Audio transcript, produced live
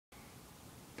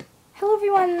Hello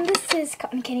everyone, this is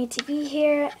Cotton Candy TV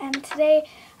here, and today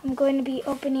I'm going to be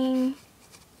opening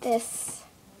this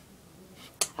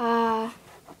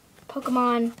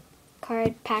Pokemon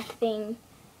card pack thing.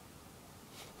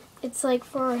 It's like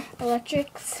for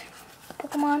electric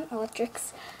Pokemon,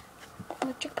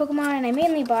 and I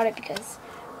mainly bought it because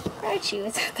Raichu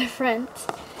is at the front.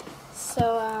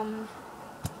 So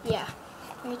yeah,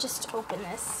 let me just open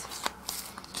this.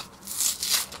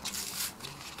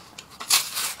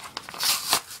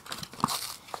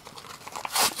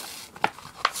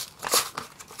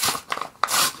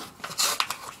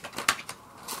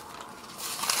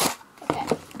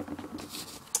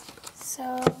 So,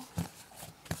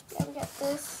 yeah, we got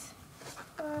this,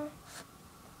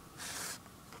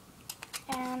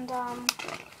 and, oh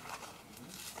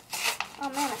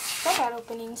man, I suck at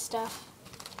opening stuff.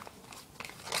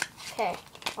 Okay,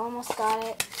 almost got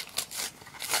it.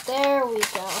 There we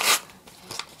go.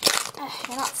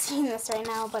 You're not seeing this right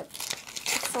now, but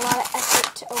it's a lot of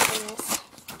effort to open this.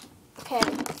 Okay.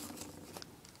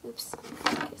 Oops.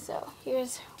 Okay, so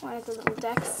here's one of the little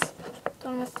decks,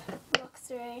 done with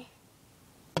Luxray.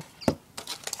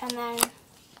 And then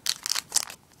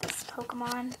this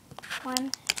Pokemon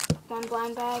one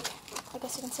blind bag, I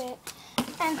guess you can say it.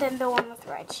 And then the one with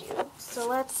Raichu. So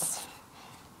let's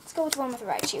go with the one with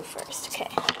Raichu first. Okay.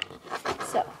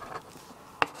 So,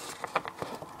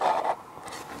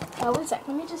 one sec.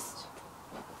 Let me just.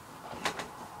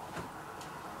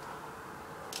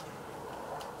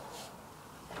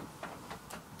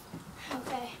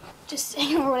 Okay. Just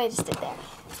ignore what I just did there.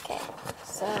 Okay.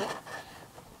 So.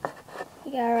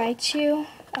 We got a Raichu,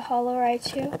 a hollow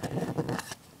Raichu.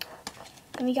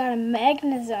 And we got a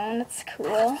Magnezone, that's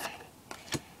cool.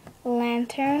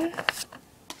 Lantern,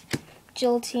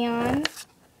 Jolteon,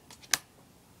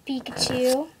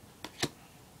 Pikachu,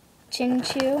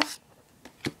 Chinchou,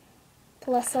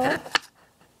 Plusle,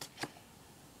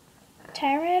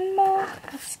 Tyranmo,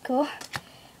 that's cool.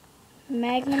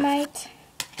 Magnemite,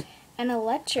 and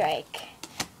Electrike.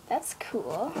 That's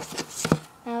cool.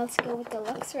 Now let's go with the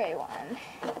Luxray one.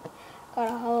 Got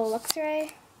a hollow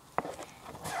Luxray,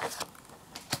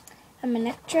 a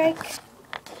Manectric,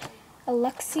 a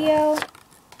Luxio,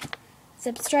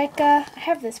 Zebstrika. I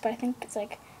have this, but I think it's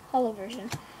like hollow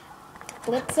version.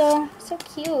 Blitzel, so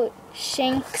cute.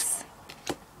 Shanks,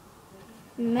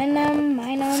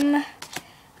 Minun,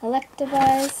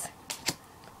 Electabuzz,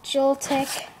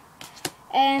 Joltik,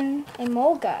 and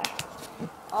Emolga.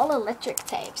 All electric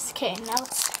types. Okay, now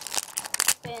let's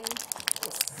open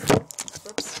this.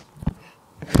 Whoops.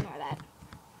 Ignore that.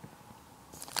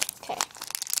 Okay.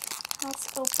 Let's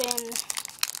open.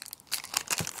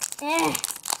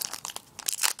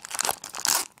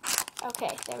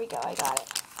 Okay, there we go. I got it.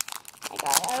 I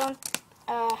don't.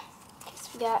 Guess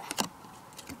we got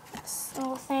this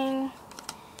little thing.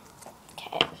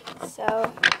 Okay,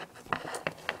 so.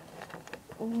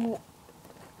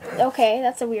 Okay,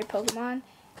 that's a weird Pokemon.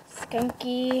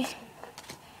 Skunky.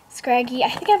 Scraggy. I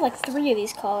think I have like 3 of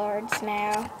these cards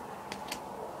now.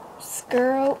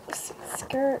 Skirl?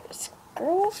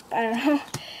 I don't know.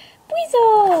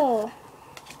 Weasel!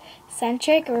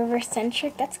 Centric, or reverse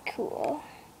centric. That's cool.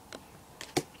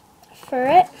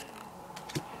 Furret.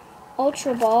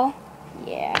 Ultra Ball.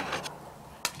 Yeah.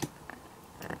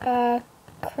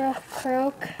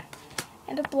 Croak.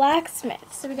 And a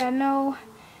Blacksmith. So we got no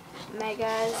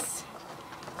Megas.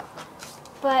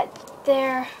 But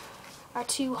there are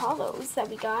 2 hollows that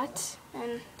we got,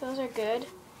 and those are good.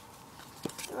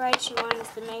 The Raichu one is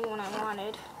the main one I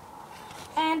wanted.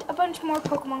 And a bunch more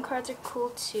Pokemon cards are cool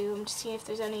too. I'm just seeing if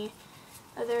there's any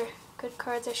other good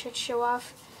cards I should show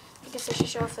off. I guess I should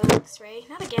show off the Luxray.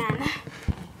 Not again.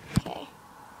 Okay.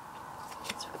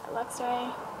 Let's put the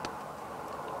Luxray.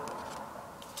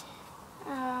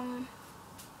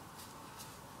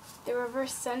 The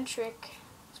reverse centric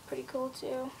is pretty cool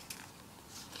too.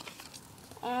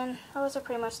 And those are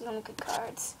pretty much the only good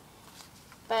cards.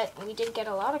 But we did get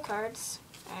a lot of cards,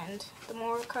 and the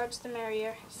more cards the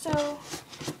merrier. So,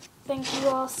 thank you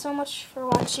all so much for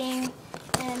watching,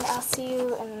 and I'll see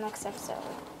you in the next episode.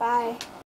 Bye!